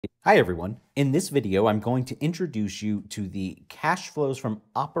Hi everyone. In this video, I'm going to introduce you to the cash flows from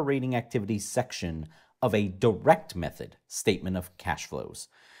operating activities section of a direct method statement of cash flows.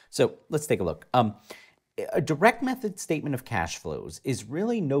 So let's take a look. A direct method statement of cash flows is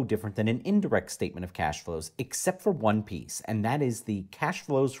really no different than an indirect statement of cash flows, except for one piece, and that is the cash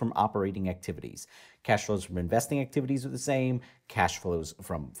flows from operating activities. Cash flows from investing activities are the same. Cash flows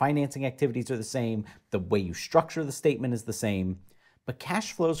from financing activities are the same. The way you structure the statement is the same. But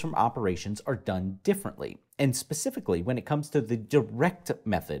cash flows from operations are done differently. And specifically, when it comes to the direct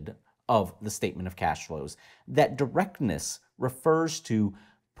method of the statement of cash flows, that directness refers to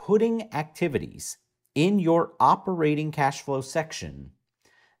putting activities in your operating cash flow section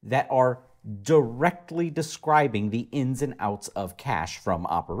that are directly describing the ins and outs of cash from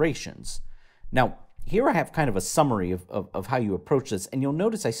operations. Now, here I have kind of a summary of how you approach this, and you'll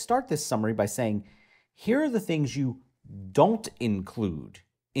notice I start this summary by saying, here are the things you don't include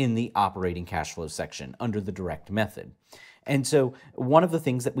in the operating cash flow section under the direct method. And so one of the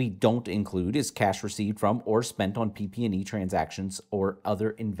things that we don't include is cash received from or spent on PP&E transactions or other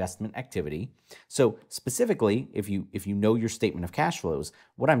investment activity. So specifically, if you know your statement of cash flows,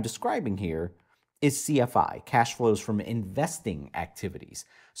 what I'm describing here is CFI, cash flows from investing activities.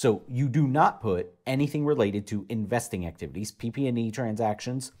 So you do not put anything related to investing activities, PP&E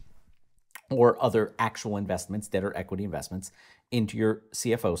transactions, or other actual investments, debt or equity investments, into your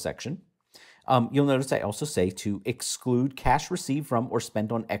CFO section. You'll notice I also say to exclude cash received from or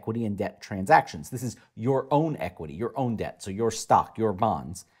spent on equity and debt transactions. This is your own equity, your own debt, so your stock, your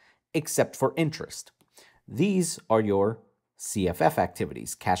bonds, except for interest. These are your CFF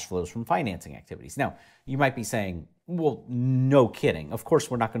activities, cash flows from financing activities. Now, you might be saying, well, no kidding. Of course,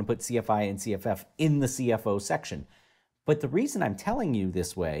 we're not going to put CFI and CFF in the CFO section. But the reason I'm telling you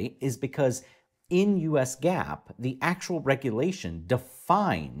this way is because in US GAAP, the actual regulation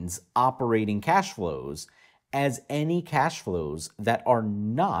defines operating cash flows as any cash flows that are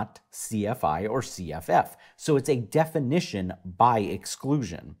not CFI or CFF. So it's a definition by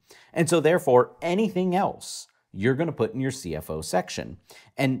exclusion. And so therefore, anything else you're going to put in your CFO section.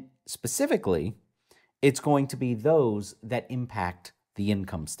 And specifically, it's going to be those that impact the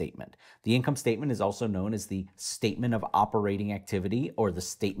income statement. The income statement is also known as the statement of operating activity or the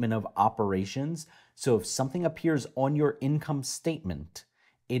statement of operations. So if something appears on your income statement,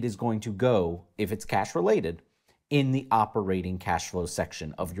 it is going to go, if it's cash related, in the operating cash flow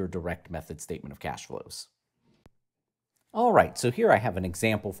section of your direct method statement of cash flows. All right, so here I have an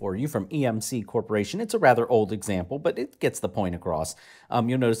example for you from EMC Corporation. It's a rather old example, but it gets the point across.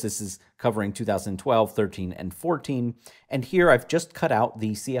 You'll notice this is covering 2012, 13, and 14. And here I've just cut out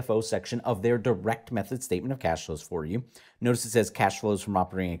the CFO section of their direct method statement of cash flows for you. Notice it says cash flows from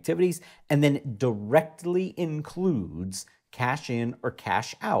operating activities, and then directly includes cash in or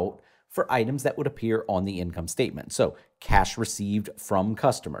cash out for items that would appear on the income statement. So cash received from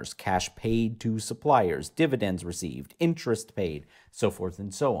customers, cash paid to suppliers, dividends received, interest paid, so forth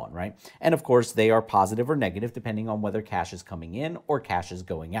and so on, right? And of course, they are positive or negative depending on whether cash is coming in or cash is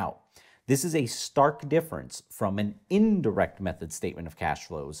going out. This is a stark difference from an indirect method statement of cash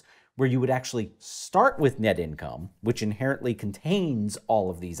flows, where you would actually start with net income, which inherently contains all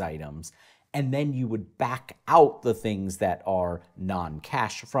of these items, and then you would back out the things that are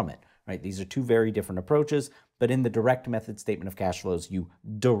non-cash from it. Right? These are two very different approaches, but in the direct method statement of cash flows, you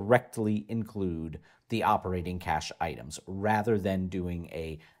directly include the operating cash items rather than doing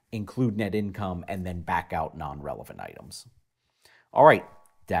a include net income and then back out non-relevant items. All right,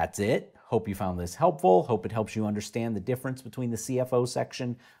 that's it. Hope you found this helpful. Hope it helps you understand the difference between the CFO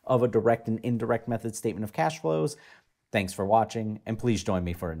section of a direct and indirect method statement of cash flows. Thanks for watching, and please join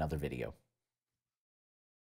me for another video.